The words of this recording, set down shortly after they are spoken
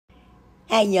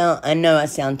Hey y'all, I know I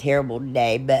sound terrible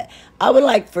today, but I would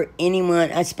like for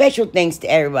anyone, a special thanks to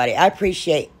everybody. I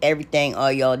appreciate everything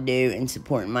all y'all do in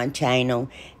supporting my channel,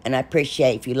 and I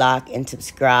appreciate if you like and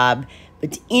subscribe.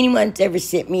 But to anyone that's ever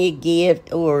sent me a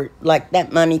gift, or like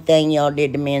that money thing y'all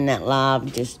did to me in that live,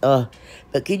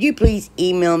 but could you please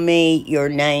email me your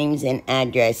names and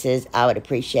addresses? I would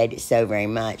appreciate it so very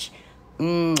much.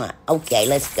 Okay,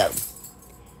 let's go.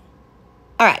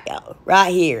 Alright, y'all, right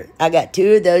here, I got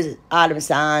two of those item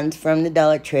signs from the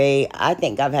Dollar Tree. I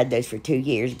think I've had those for 2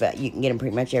 years, but you can get them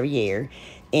pretty much every year.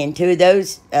 And two of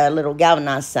those little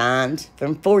galvanized signs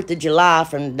from 4th of July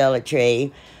from the Dollar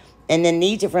Tree. And then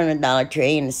these are from the Dollar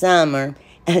Tree in the summer,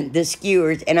 and the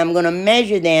skewers. And I'm going to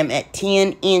measure them at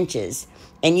 10 inches.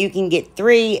 And you can get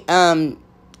three of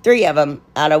them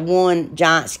out of one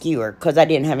giant skewer, because I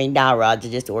didn't have any dowel rods. I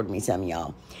just ordered me some,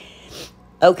 y'all.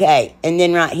 Okay, and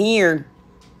then right here,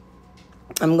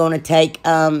 I'm going to take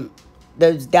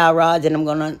those dowel rods, and I'm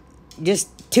going to,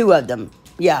 just two of them,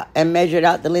 yeah, and measure it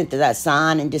out the length of that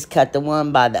sign and just cut the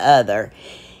one by the other.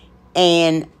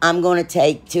 And I'm going to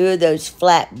take two of those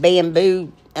flat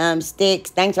bamboo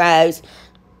sticks. Thanks, Rose.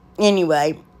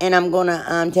 Anyway, and I'm going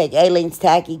to take Aileen's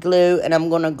tacky glue, and I'm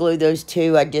going to glue those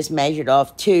two I just measured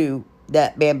off to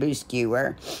that bamboo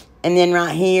skewer. And then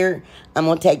right here, I'm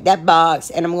going to take that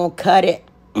box, and I'm going to cut it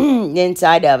the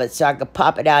inside of it so I could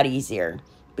pop it out easier,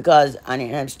 because I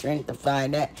didn't have strength to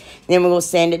find that. Then we're going to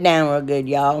sand it down real good,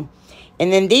 y'all.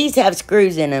 And then these have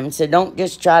screws in them, so don't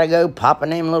just try to go popping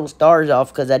them little stars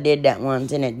off, because I did that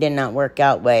once and it did not work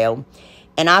out well.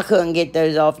 And I couldn't get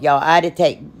those off, y'all. I had to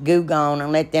take Goo Gone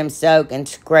and let them soak and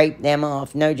scrape them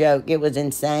off. No joke, it was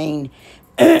insane.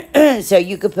 So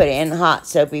you could put it in hot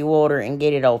soapy water and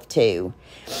get it off too.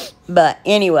 But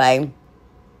anyway,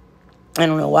 I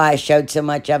don't know why I showed so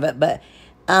much of it, but,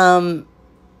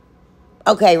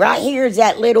 okay, right here is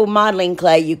that little modeling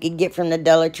clay you could get from the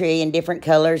Dollar Tree in different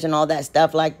colors and all that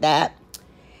stuff like that.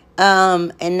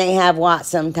 And they have white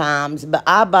sometimes, but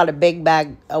I bought a big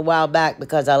bag a while back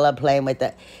because I love playing with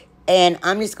it. And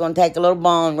I'm just going to take a little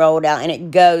ball and roll it out, and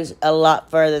it goes a lot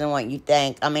further than what you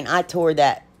think. I mean, I tore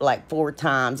that like 4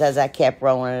 times as I kept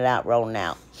rolling it out, rolling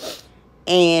out.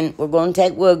 And we're going to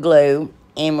take wood glue,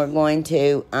 and we're going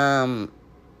to,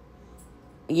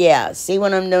 yeah, see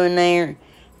what I'm doing there?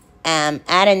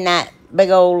 Adding that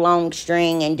big old long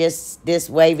string and just this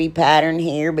wavy pattern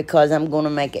here, because I'm going to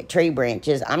make it tree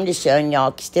branches. I'm just showing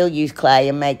y'all still use clay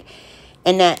and make,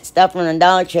 and that stuff from the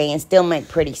Dollar Tree, and still make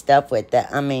pretty stuff with it.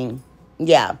 I mean,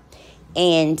 yeah.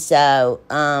 And so,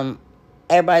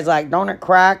 everybody's like, don't it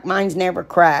crack? Mine's never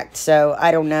cracked, so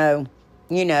I don't know,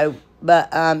 you know.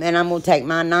 But, and I'm going to take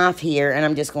my knife here, and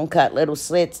I'm just going to cut little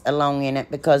slits along in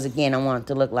it, because, again, I want it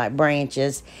to look like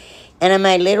branches. And I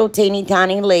made little teeny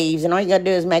tiny leaves, and all you got to do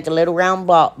is make a little round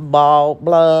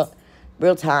ball,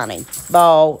 real tiny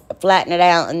ball, flatten it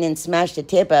out, and then smash the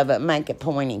tip of it and make it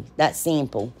pointy. That's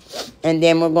simple. And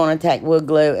then we're going to take wood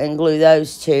glue and glue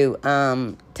those to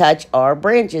touch our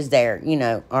branches there, you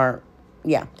know,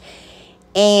 yeah.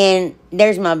 And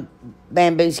there's my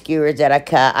bamboo skewers that I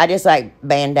cut. I just like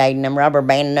band-aiding them, rubber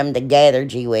banding them together.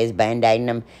 Gee whiz, band-aiding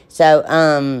them. So,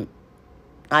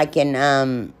 I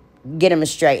can, get them as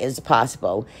straight as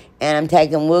possible. And I'm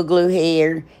taking wood glue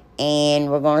here, and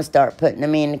we're going to start putting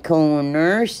them in the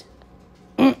corners.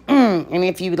 And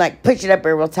if you, like, push it up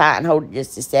here real tight and hold it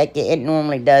just a second, it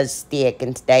normally does stick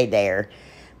and stay there.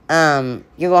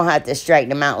 You're going to have to straighten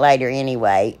them out later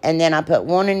anyway. And then I put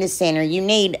one in the center. You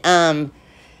need, let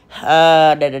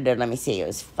me see, it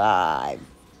was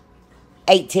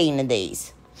 18 of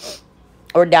these,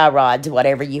 or dowel rods,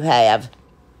 whatever you have.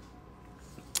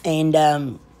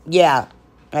 And yeah,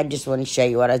 I just want to show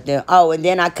you what I was doing. Oh, and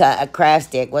then I cut a craft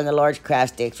stick, one of the large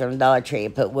craft sticks from the Dollar Tree. I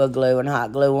put wood glue and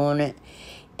hot glue on it,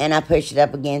 and I pushed it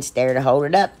up against there to hold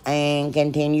it up and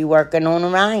continue working on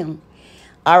around.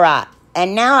 All right,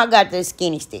 and now I got those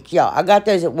skinny sticks, y'all. I got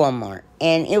those at Walmart,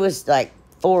 and it was like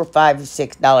 $4 or $5 or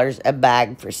 $6 a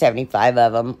bag for 75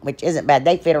 of them, which isn't bad.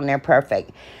 They fit on there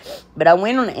perfect. But I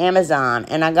went on Amazon,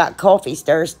 and I got coffee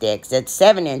stir sticks that's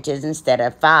 7 inches instead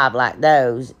of 5 like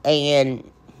those.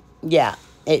 And, yeah,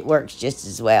 it works just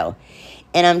as well.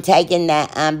 And I'm taking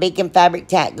that Beacon Fabric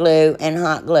Tack Glue and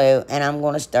hot glue, and I'm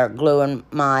going to start gluing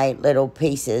my little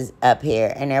pieces up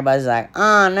here. And everybody's like,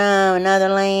 oh, no, another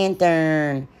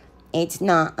lantern. It's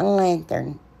not a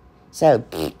lantern. So,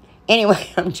 anyway,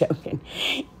 I'm joking.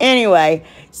 Anyway,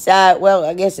 so, well,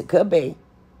 I guess it could be.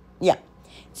 Yeah.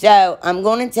 So, I'm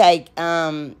going to take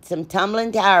some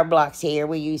tumbling tower blocks here.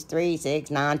 We use 3, 6,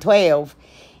 9, 12.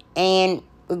 And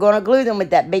we're going to glue them with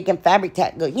that Beacon Fabric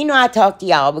Tack glue. You know, I talk to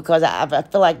y'all because I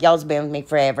feel like y'all's been with me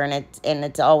forever, and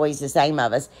it's always the same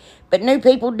of us. But new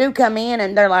people do come in,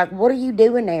 and they're like, what are you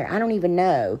doing there? I don't even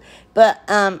know. But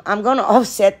I'm going to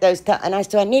offset those, so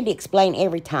I need to explain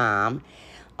every time.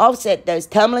 Offset those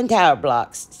tumbling tower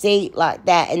blocks, see, like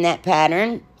that in that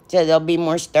pattern, so they'll be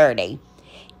more sturdy.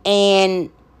 And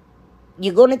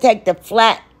you're going to take the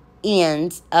flat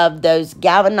ends of those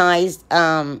galvanized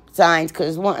signs,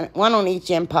 because one on each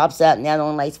end pops up and the other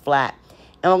one lays flat.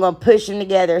 And we're going to push them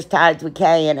together as tight as we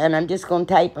can, and I'm just going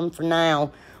to tape them for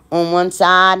now on one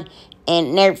side, and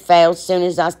it never fails. As soon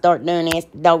as I start doing this,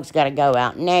 the dog's got to go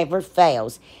out. Never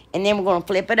fails. And then we're going to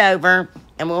flip it over,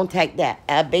 and we're going to take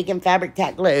that Beacon Fabric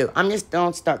Tack glue. I'm just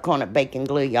going to start calling it bacon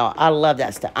glue, y'all. I love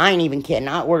that stuff. I ain't even kidding.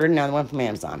 I ordered another one from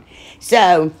Amazon.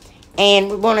 So, and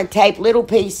we're going to tape little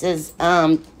pieces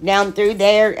down through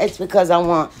there. It's because I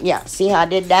want, yeah, see how I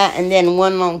did that? And then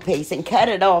one long piece. And cut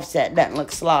it off so it doesn't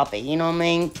look sloppy. You know what I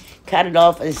mean? Cut it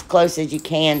off as close as you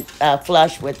can,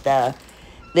 flush with the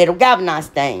little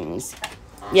galvanized things.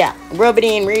 Yeah, rub it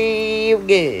in real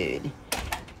good.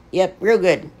 Yep, real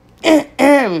good.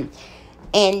 And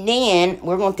then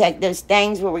we're going to take those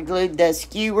things where we glued the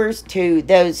skewers to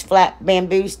those flat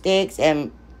bamboo sticks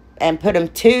and put them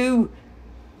 2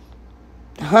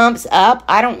 humps up.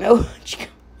 I don't know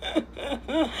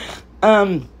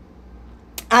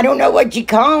I don't know what you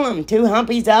call them. 2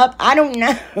 humpies up. I don't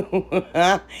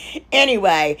know.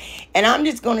 Anyway, and I'm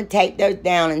just going to tape those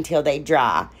down until they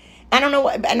dry. I don't know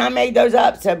what, and I made those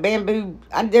up, so bamboo,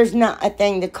 there's not a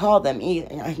thing to call them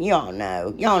either. Y'all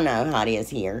know how it is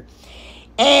here.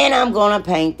 And I'm going to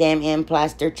paint them in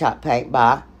plaster chalk paint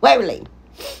by Waverly.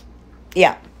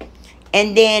 Yeah.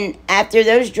 And then after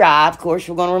those dry, of course,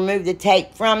 we're going to remove the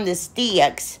tape from the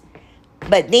sticks.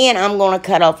 But then I'm going to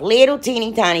cut off little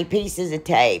teeny tiny pieces of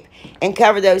tape and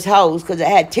cover those holes, because it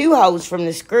had 2 holes from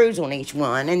the screws on each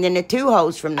one, and then the 2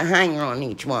 holes from the hanger on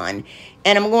each one.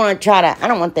 And I'm going to try to, I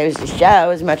don't want those to show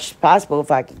as much as possible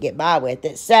if I could get by with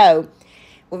it. So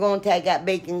we're going to take that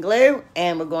beacon glue,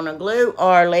 and we're going to glue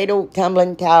our little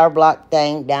tumbling tower block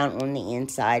thing down on the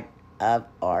inside of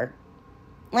our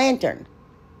lantern.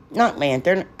 Not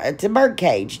lantern, it's a bird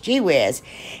cage, gee whiz.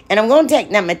 And I'm going to take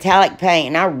that metallic paint,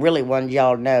 and I really wanted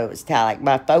y'all to know it's metallic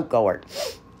by Folk Art.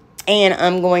 And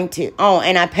I'm going to, oh,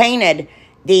 and I painted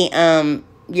the,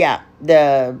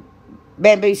 the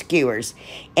bamboo skewers.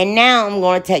 And now I'm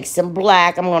going to take some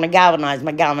black, I'm going to galvanize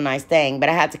my galvanized thing, but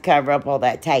I have to cover up all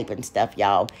that tape and stuff,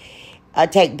 y'all. I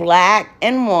take black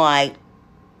and white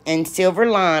and silver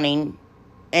lining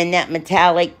and that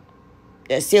metallic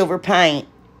silver paint.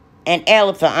 And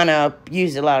elephant, I know I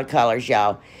used a lot of colors,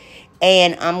 y'all.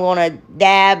 And I'm going to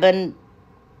dab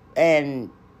and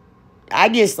I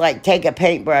just like take a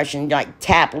paintbrush and like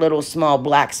tap little small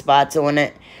black spots on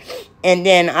it. And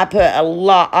then I put a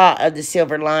lot of the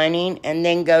silver lining, and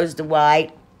then goes the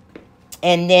white.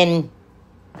 And then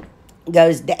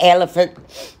goes the elephant.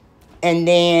 And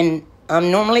then I'm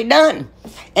normally done.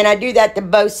 And I do that to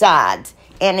both sides.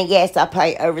 And yes, I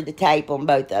paint over the tape on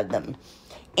both of them.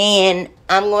 And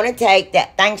I'm going to take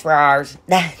that, thanks for ours,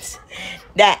 that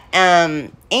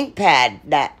ink pad,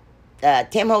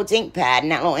 that Tim Holtz ink pad,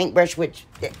 and that little ink brush, which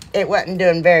it wasn't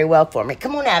doing very well for me.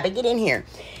 Come on, Abby, get in here.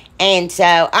 And so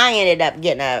I ended up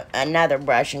getting another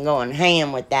brush and going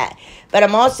ham with that. But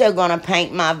I'm also going to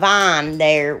paint my vine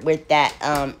there with that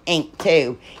ink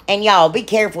too. And y'all, be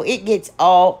careful. It gets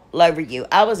all over you.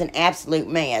 I was an absolute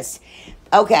mess.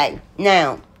 Okay,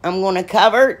 now I'm going to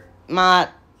cover my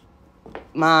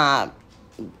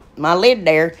lid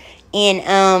there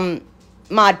in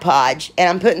Mod Podge, and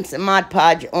I'm putting some Mod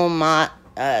Podge on my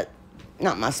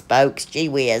not my spokes, gee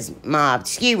whiz, my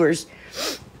skewers.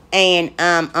 And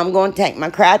I'm going to take my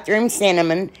Craft-Room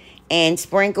Cinnamon and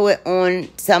sprinkle it on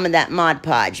some of that Mod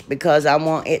Podge, because I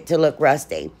want it to look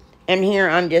rusty. And here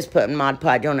I'm just putting Mod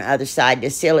Podge on the other side to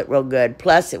seal it real good.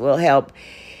 Plus it will help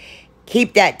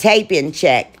keep that tape in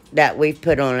check that we've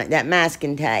put on it, that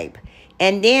masking tape.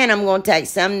 And then I'm going to take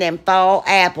some of them fall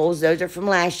apples. Those are from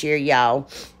last year, y'all.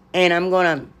 And I'm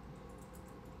going to,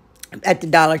 at the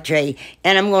Dollar Tree,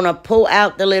 and I'm going to pull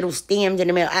out the little stems in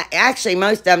the middle. Actually,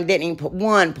 most of them didn't even put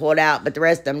one pulled out, but the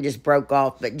rest of them just broke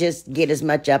off. But just get as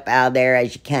much up out of there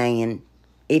as you can,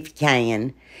 if you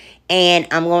can. And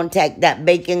I'm going to take that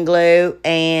beacon glue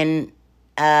and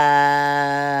hot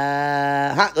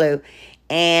glue,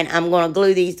 and I'm going to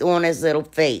glue these on his little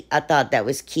feet. I thought that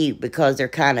was cute because they're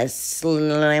kind of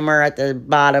slimmer at the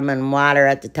bottom and wider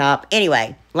at the top.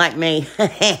 Anyway, like me.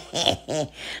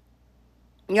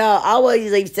 Y'all, I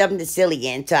always leave something silly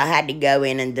in, so I had to go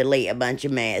in and delete a bunch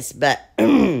of mess. But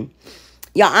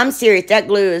Yeah, I'm serious. That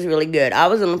glue is really good. I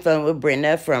was on the phone with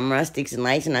Brenda from Rustics and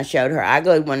Lace, and I showed her. I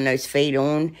glued one of those feet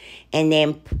on, and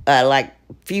then, like,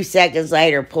 a few seconds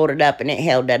later, pulled it up, and it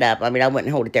held that up. I mean, I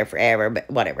wouldn't hold it there forever, but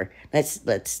whatever. I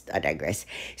digress.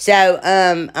 So,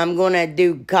 I'm going to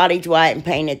do cottage white and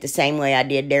paint it the same way I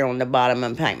did there on the bottom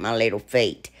and paint my little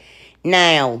feet.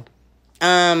 Now,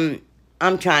 I'm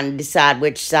trying to decide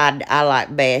which side I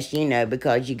like best, you know,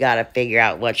 because you got to figure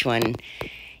out which one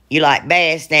you like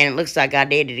best, and it looks like I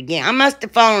did it again. I must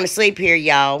have fallen asleep here,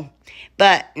 y'all.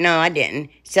 But, no, I didn't.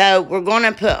 So, we're going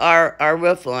to put our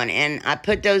roof on, and I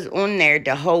put those on there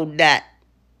to hold that,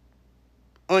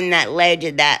 on that ledge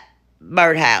of that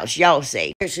birdhouse. Y'all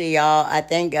see. Seriously, y'all, I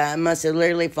think I must have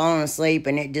literally fallen asleep,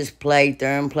 and it just played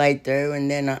through,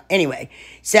 and then, anyway.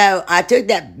 So, I took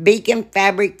that Beacon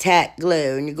Fabric Tack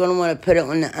glue, and you're going to want to put it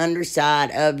on the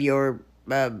underside of your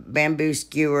bamboo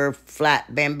skewer,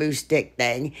 flat bamboo stick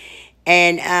thing.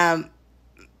 And,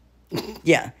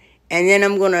 yeah. And then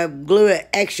I'm going to glue it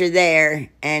extra there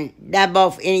and dab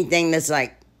off anything that's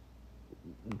like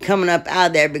coming up out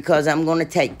of there, because I'm going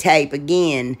to take tape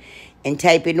again and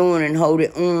tape it on and hold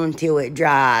it on until it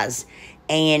dries.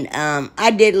 And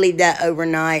I did leave that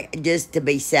overnight just to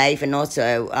be safe, and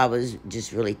also I was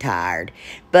just really tired.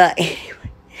 But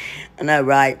anyway, I know,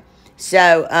 right?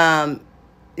 So,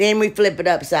 then we flip it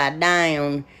upside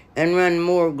down and run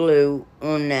more glue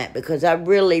on that, because I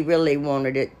really, really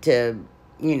wanted it to,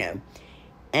 you know.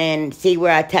 And see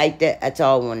where I taped it? That's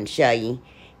all I wanted to show you.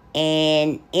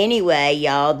 And anyway,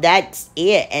 y'all, that's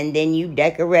it. And then you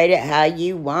decorate it how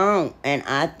you want. And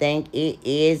I think it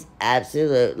is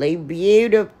absolutely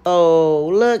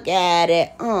beautiful. Look at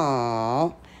it.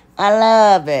 Aww. I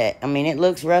love it. I mean, it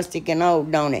looks rustic and old,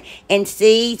 don't it? And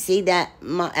see that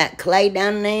clay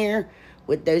down there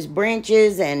with those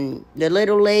branches and the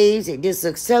little leaves? It just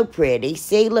looks so pretty.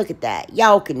 See, look at that.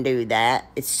 Y'all can do that.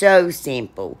 It's so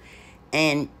simple.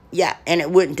 And, yeah, and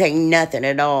it wouldn't take nothing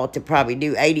at all to probably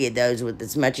do 80 of those with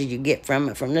as much as you get from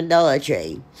it from the Dollar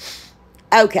Tree.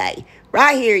 Okay,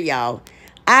 right here, y'all.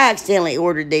 I accidentally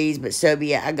ordered these, but so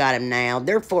be it. I got them now.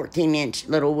 They're 14-inch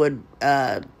little wood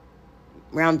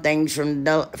round things from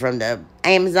the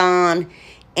Amazon.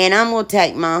 And I'm going to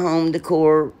take my home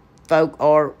decor folk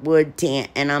art wood tent,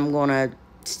 and I'm going to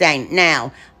stain it.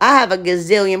 Now, I have a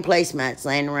gazillion placemats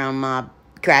laying around my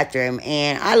craft room,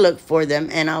 and I looked for them,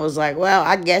 and I was like, well,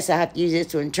 I guess I have to use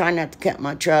this one, try not to cut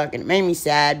my truck, and it made me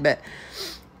sad. But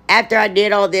after I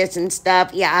did all this and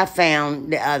stuff, yeah, I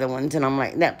found the other ones, and I'm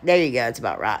like, there you go, it's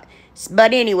about right.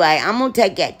 But anyway, I'm going to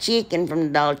take that chicken from the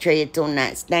Dollar Tree. It's on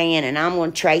that stand, and I'm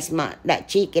going to trace that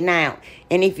chicken out.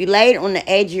 And if you lay it on the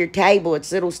edge of your table,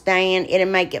 its little stand, it'll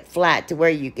make it flat to where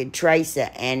you could trace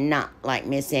it and not, like,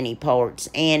 miss any parts.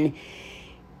 And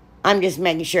I'm just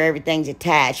making sure everything's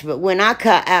attached. But when I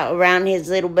cut out around his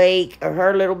little beak, or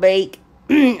her little beak,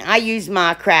 I use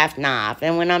my craft knife.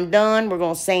 And when I'm done, we're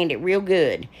going to sand it real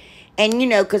good. And, you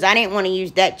know, because I didn't want to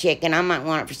use that chicken. I might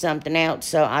want it for something else.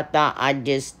 So I thought I'd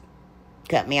just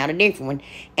cut me out a different one.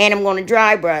 And I'm going to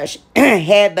dry brush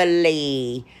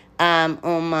heavily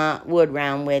on my wood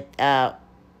round with,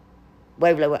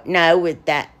 with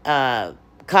that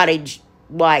cottage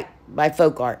white by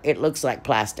Folk Art. It looks like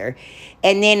plaster.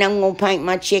 And then I'm going to paint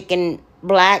my chicken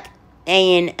black.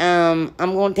 And I'm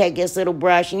going to take this little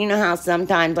brush. And you know how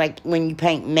sometimes, like, when you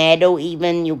paint metal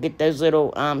even, you'll get those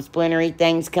little splintery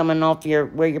things coming off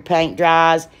where your paint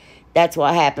dries. That's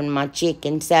what happened to my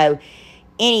chicken. So,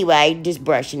 anyway, just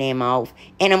brushing them off.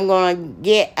 And I'm going to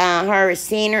get her as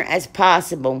center as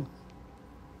possible.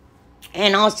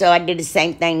 And also, I did the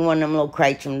same thing, one of them little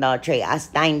crates from Dollar Tree. I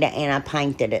stained it and I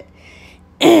painted it.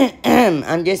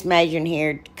 I'm just measuring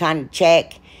here to kind of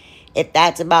check if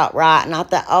that's about right. And I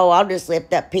thought, oh, I'll just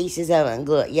lift up pieces of it and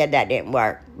glue it. Yeah, that didn't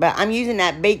work. But I'm using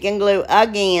that beacon glue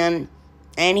again.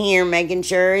 And here, making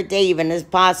sure it's even as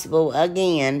possible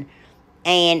again.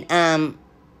 And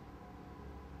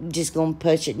just going to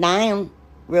push it down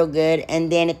real good.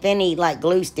 And then if any, like,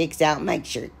 glue sticks out, make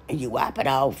sure you wipe it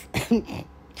off.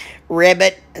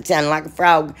 Ribbit. It sounded like a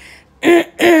frog.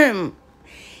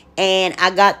 And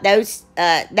I got those,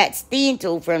 that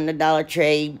stencil from the Dollar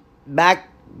Tree back,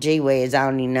 gee whiz, I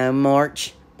don't even know,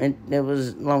 March. It was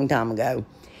a long time ago.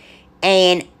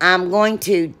 And I'm going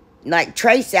to, like,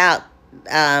 trace out,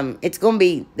 it's going to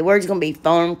be, the word's going to be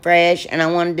farm fresh. And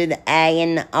I want to do the A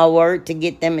and the O to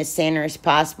get them as center as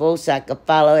possible so I can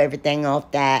follow everything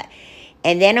off that.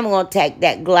 And then I'm going to take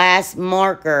that glass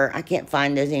marker. I can't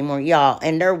find those anymore, y'all.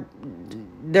 And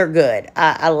they're good.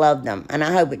 I love them. And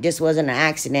I hope it just wasn't an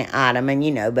accident item. And,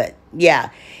 you know, but, yeah.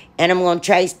 And I'm going to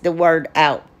trace the word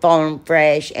out, farm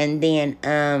fresh. And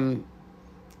then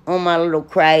on my little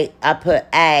crate, I put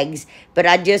eggs. But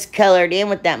I just colored in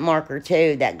with that marker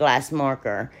too, that glass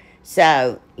marker.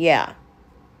 So, yeah.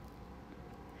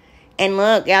 And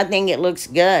look, I think it looks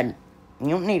good. You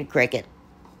don't need a cricket.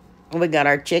 We got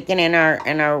our chicken and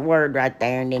our word right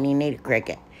there, and then you need a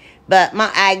cricket. But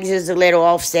my eggs is a little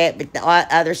offset, but the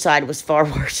other side was far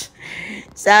worse.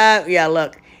 So, yeah,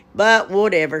 look. But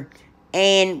whatever.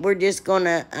 And we're just going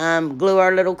to glue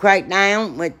our little crate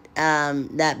down with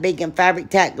that Beacon Fabric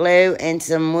Tack glue and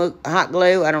some hot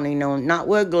glue. I don't even know, not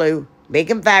wood glue.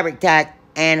 Beacon Fabric Tack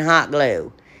and hot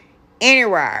glue.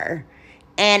 Anywhere.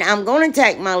 And I'm going to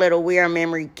take my little We Are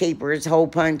Memory Keepers hole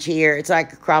punch here. It's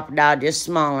like a crocodile, just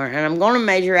smaller. And I'm going to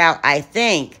measure out, I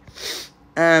think,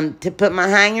 to put my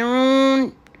hanger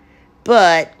on.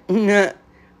 But I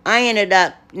ended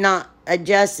up not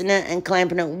adjusting it and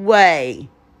clamping it way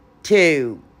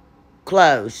too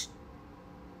close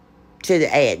to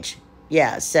the edge.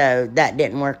 Yeah, so that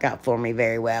didn't work out for me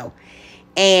very well.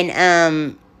 And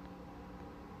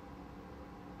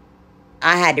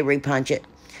I had to repunch it.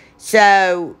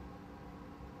 So,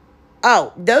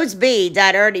 oh, those beads,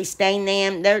 I'd already stained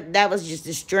them. That was just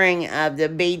a string of the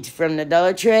beads from the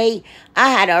Dollar Tree. I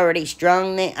had already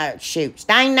strung them,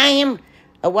 stained them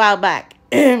a while back.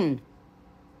 And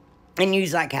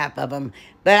used like half of them.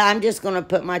 But I'm just going to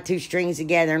put my two strings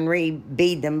together and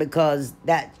re-bead them because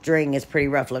that string is pretty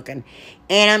rough looking.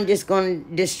 And I'm just going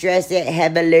to distress it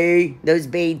heavily, those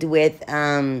beads, with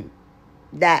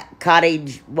that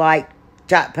cottage white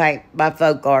chalk paint by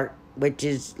Folk Art, which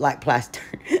is like plaster.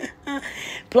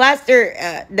 Plaster,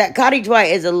 that cottage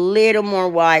white is a little more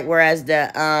white, whereas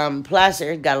the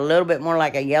plaster's got a little bit more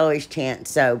like a yellowish tint.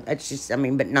 So it's just, I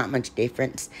mean, but not much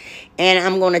difference. And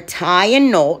I'm going to tie a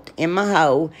knot in my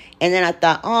hole. And then I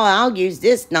thought, oh, I'll use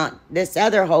this knot, this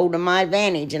other hole to my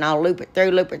advantage, and I'll loop it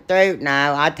through, loop it through.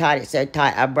 No, I tied it so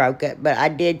tight I broke it. But I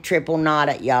did triple knot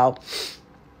it, y'all.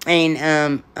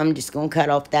 And I'm just going to cut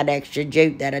off that extra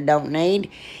jute that I don't need.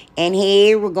 And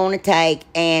here we're going to take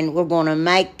and we're going to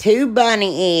make two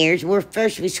bunny ears.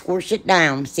 First we squish it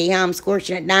down. See how I'm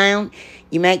squishing it down?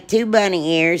 You make two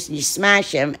bunny ears, you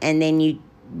smash them, and then you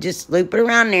just loop it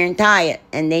around there and tie it.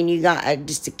 And then you got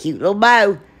just a cute little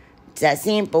bow. It's that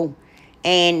simple.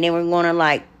 And then we're going to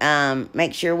like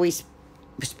make sure we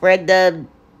spread the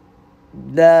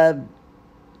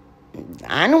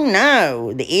I don't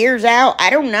know, the ears out. I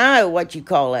don't know what you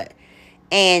call it.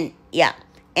 And yeah.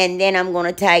 And then I'm going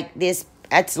to take this.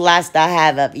 That's the last I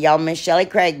have of it. Y'all, Miss Shelley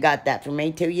Craig got that for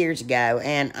me 2 years ago.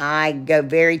 And I go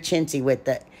very chintzy with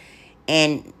it.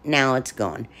 And now it's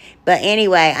gone. But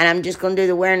anyway, and I'm just going to do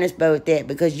the awareness bow with it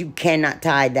because you cannot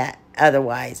tie that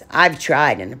otherwise. I've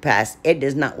tried in the past. It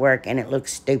does not work and it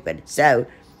looks stupid. So,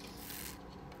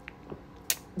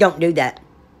 don't do that.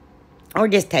 Or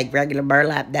just take regular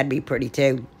burlap. That'd be pretty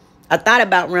too. I thought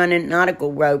about running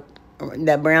nautical rope,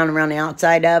 the brown around the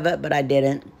outside of it, but I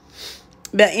didn't.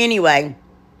 But anyway,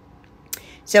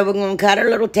 so we're going to cut our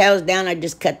little tails down. I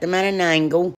just cut them at an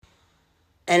angle.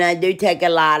 And I do take a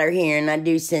lighter here, and I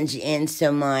do cinch it in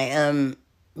so my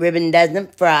ribbon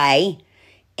doesn't fray.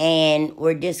 And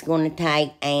we're just going to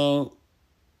take and,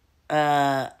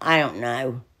 I don't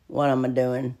know what I'm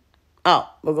doing. Oh,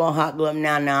 we're going to hot glue them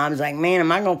now. I was like, man,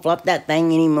 am I going to fluff that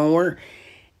thing anymore?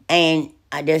 And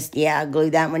I just, yeah, I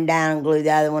glue that one down and glue the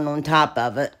other one on top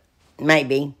of it.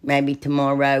 Maybe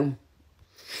tomorrow.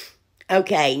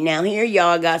 Okay, now here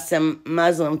y'all got some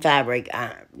muslin fabric.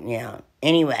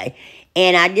 Anyway.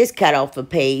 And I just cut off a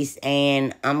piece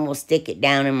and I'm going to stick it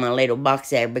down in my little box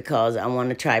there because I want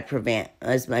to try to prevent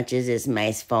as much as this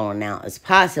mess falling out as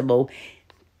possible.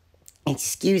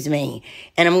 Excuse me.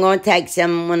 And I'm going to take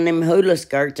one of them hula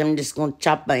skirts. I'm just going to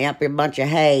chop up a bunch of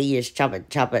hay. Just chop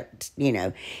it, you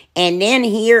know. And then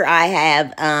here I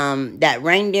have that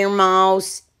reindeer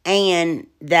moss and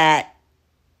that,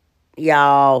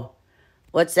 y'all,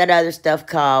 what's that other stuff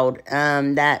called?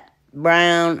 That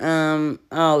brown,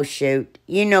 oh, shoot.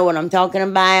 You know what I'm talking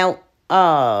about?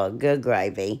 Oh, good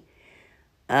gravy.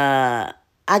 I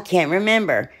can't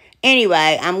remember.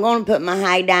 Anyway, I'm going to put my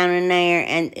hay down in there,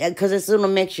 and because it's little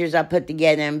mixtures I put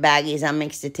together in baggies, I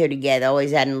mixed the two together,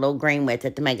 always adding a little green with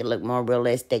it to make it look more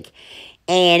realistic.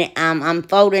 And I'm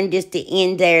folding just the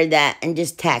end there and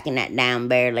just tacking that down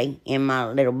barely in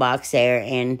my little box there,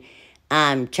 and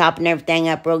I'm chopping everything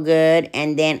up real good,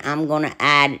 and then I'm going to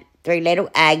add 3 little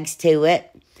eggs to it,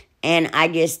 and I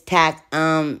just tack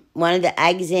one of the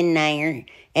eggs in there.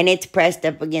 And it's pressed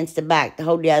up against the back to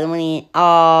hold the other one in.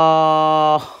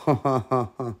 Oh.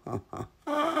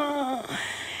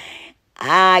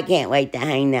 I can't wait to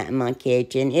hang that in my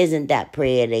kitchen. Isn't that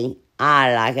pretty?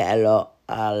 I like it a lot.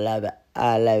 I love it.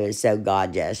 I love it so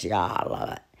gorgeous. Y'all, I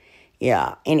love it.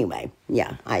 Yeah, anyway,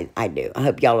 yeah, I do. I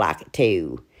hope y'all like it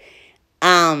too.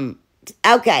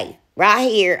 Okay, right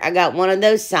here, I got one of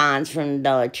those signs from the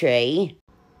Dollar Tree.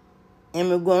 And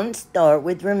we're going to start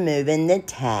with removing the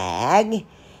tag.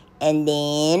 And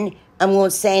then I'm going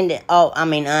to sand it off.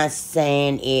 I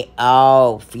sand it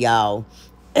off, y'all.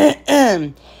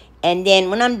 And then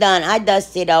when I'm done, I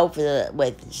dust it off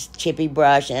with chippy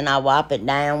brush. And I wipe it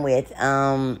down with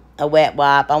a wet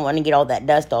wipe. I want to get all that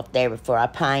dust off there before I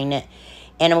paint it.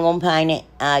 And I'm going to paint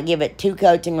it. Give it 2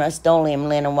 coats in Rust-Oleum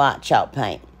linen white chalk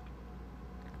paint.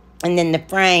 And then the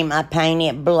frame, I paint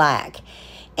it black.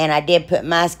 And I did put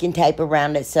masking tape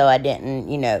around it so I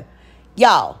didn't,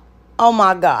 Y'all, oh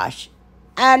my gosh.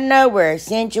 Out of nowhere,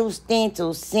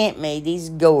 Stencils sent me these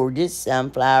gorgeous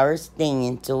sunflower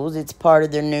stencils. It's part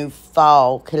of their new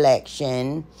fall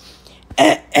collection.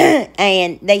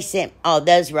 And they sent,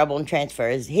 those rubble and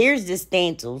transfers. Here's the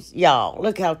stencils. Y'all,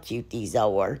 look how cute these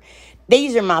are.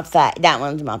 These are that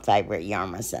one's my favorite,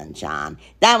 Yarma Sunshine.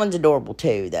 That one's adorable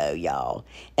too, though, y'all.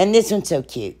 And this one's so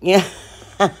cute,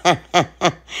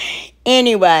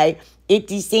 Anyway,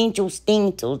 it's Essential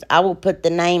Stencils. I will put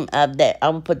I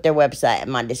will put their website in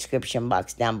my description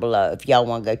box down below if y'all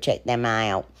want to go check them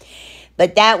out.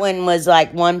 But that one was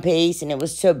like one piece, and it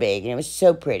was so big, and it was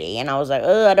so pretty. And I was like,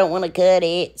 oh, I don't want to cut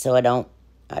it, so I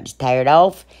just tear it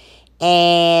off,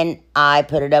 and I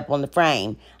put it up on the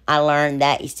frame. I learned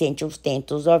that Essential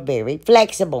Stencils are very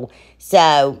flexible.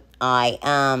 So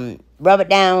I rub it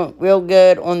down real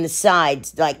good on the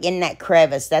sides, like in that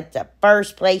crevice. That's the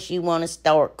first place you want to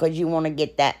start, because you want to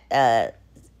get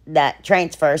that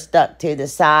transfer stuck to the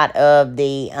side of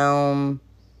the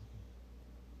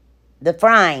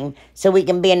frame, so we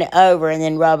can bend it over and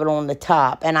then rub it on the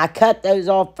top. And I cut those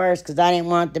off first because I didn't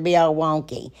want it to be all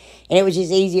wonky. And it was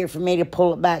just easier for me to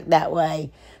pull it back that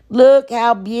way. Look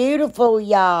how beautiful,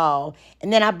 y'all.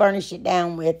 And then I burnished it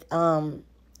down with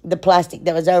the plastic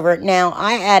that was over it. Now,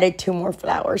 I added 2 more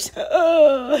flowers.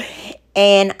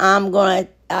 And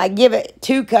I give it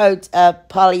 2 coats of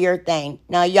polyurethane.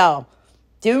 Now, y'all,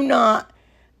 do not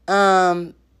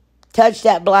touch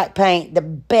that black paint the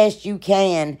best you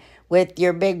can with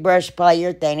your big brush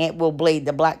polyurethane. It will bleed.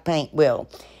 The black paint will.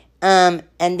 And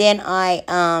then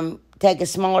I take a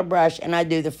smaller brush and I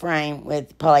do the frame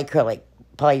with polyacrylic,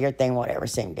 polyurethane, whatever,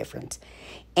 same difference.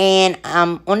 And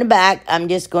on the back, I'm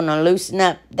just going to loosen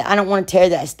up. I don't want to tear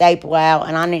that staple out,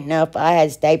 and I didn't know if I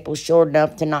had staples short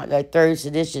enough to not go through,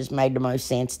 so this just made the most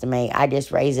sense to me. I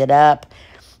just raise it up,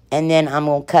 and then I'm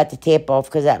going to cut the tip off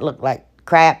because that looked like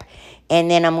crap.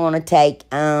 And then I'm going to take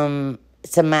some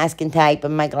masking tape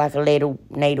and make like a little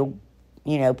needle,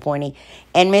 pointy.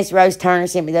 And Miss Rose Turner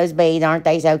sent me those beads. Aren't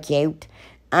they so cute?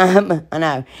 I know.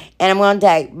 And I'm going to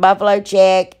take buffalo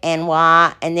check and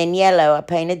white, and then yellow. I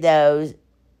painted those.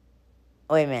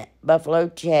 Wait a minute. Buffalo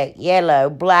check, yellow,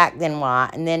 black, then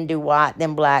white, and then do white,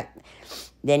 then black,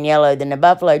 then yellow, then the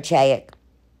buffalo check.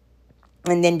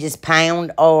 And then just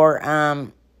pound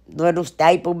or little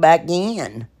staple back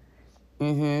in.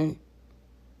 And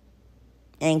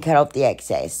cut off the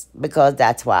excess, because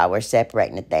that's why we're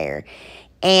separating it there.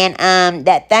 And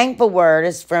that thankful word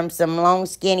is from some long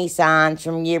skinny signs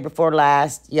from year before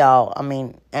last, y'all.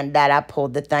 And that I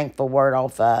pulled the thankful word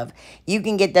off of. You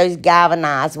can get those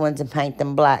galvanized ones and paint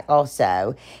them black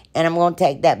also. And I'm going to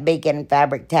take that beacon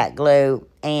fabric tack glue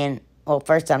and, well,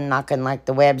 first I'm knocking like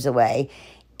the webs away.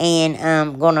 And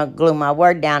I'm going to glue my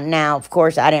word down. Now, of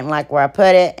course, I didn't like where I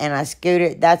put it, and I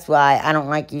scooted it. That's why I don't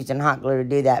like using hot glue to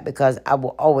do that, because I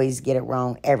will always get it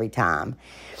wrong every time.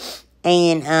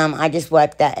 And I just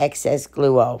wiped that excess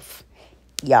glue off,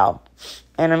 y'all.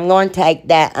 And I'm going to take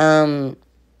that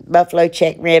buffalo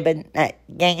check ribbon, that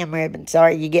gingham ribbon,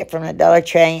 sorry, you get from the Dollar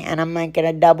Tree, and I'm making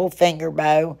a double finger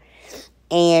bow.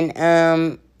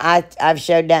 And I've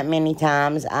showed that many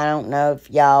times. I don't know if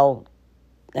y'all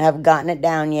have gotten it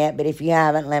down yet, but if you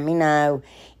haven't, let me know.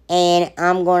 And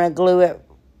I'm going to glue it.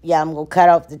 Yeah, I'm going to cut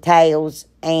off the tails,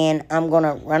 and I'm going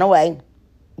to run away.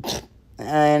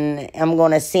 And I'm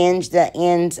going to singe the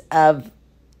ends of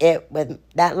it with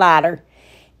that lighter.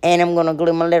 And I'm going to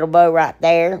glue my little bow right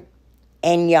there.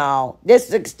 And y'all,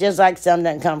 this looks just like something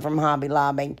that come from Hobby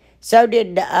Lobby. So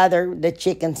did the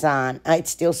chicken sign. It's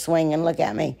still swinging. Look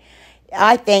at me.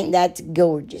 I think that's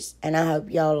gorgeous. And I hope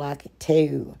y'all like it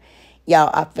too. Y'all,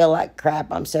 I feel like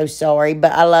crap. I'm so sorry.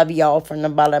 But I love y'all from the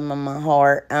bottom of my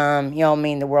heart. Y'all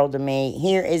mean the world to me.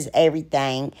 Here is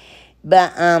everything.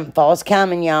 But fall's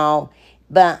coming, y'all.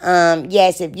 But,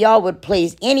 yes, if y'all would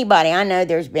please, anybody, I know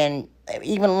there's been,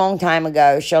 even a long time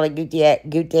ago, Shirley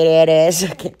Gutierrez,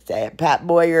 I can't say it, Pat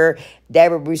Boyer,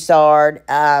 Deborah Broussard,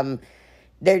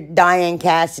 They're Diane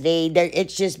Cassidy.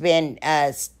 It's just been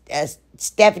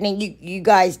Stephanie. You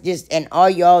guys just, and all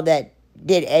y'all that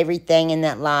did everything in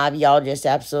that live. Y'all just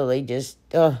absolutely just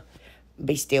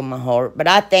be still my heart. But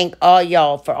I thank all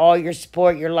y'all for all your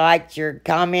support, your likes, your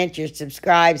comments, your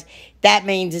subscribes. That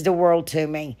means the world to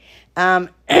me.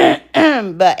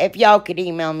 But if y'all could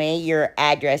email me your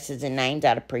addresses and names,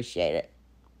 I'd appreciate it.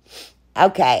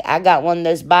 Okay, I got one of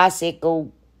those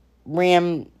bicycle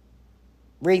rim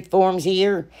reforms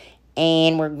here,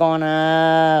 and we're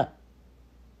gonna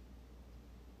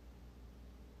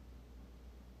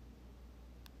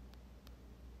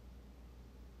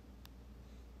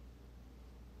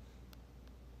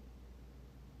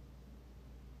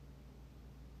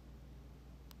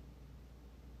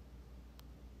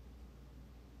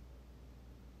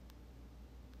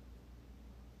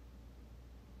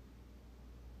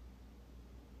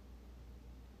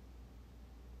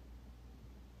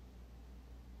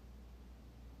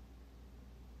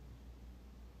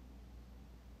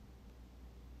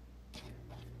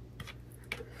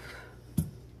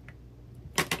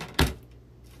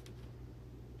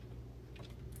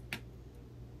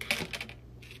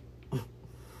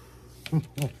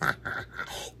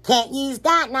can't use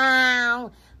that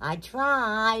now. I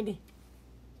tried.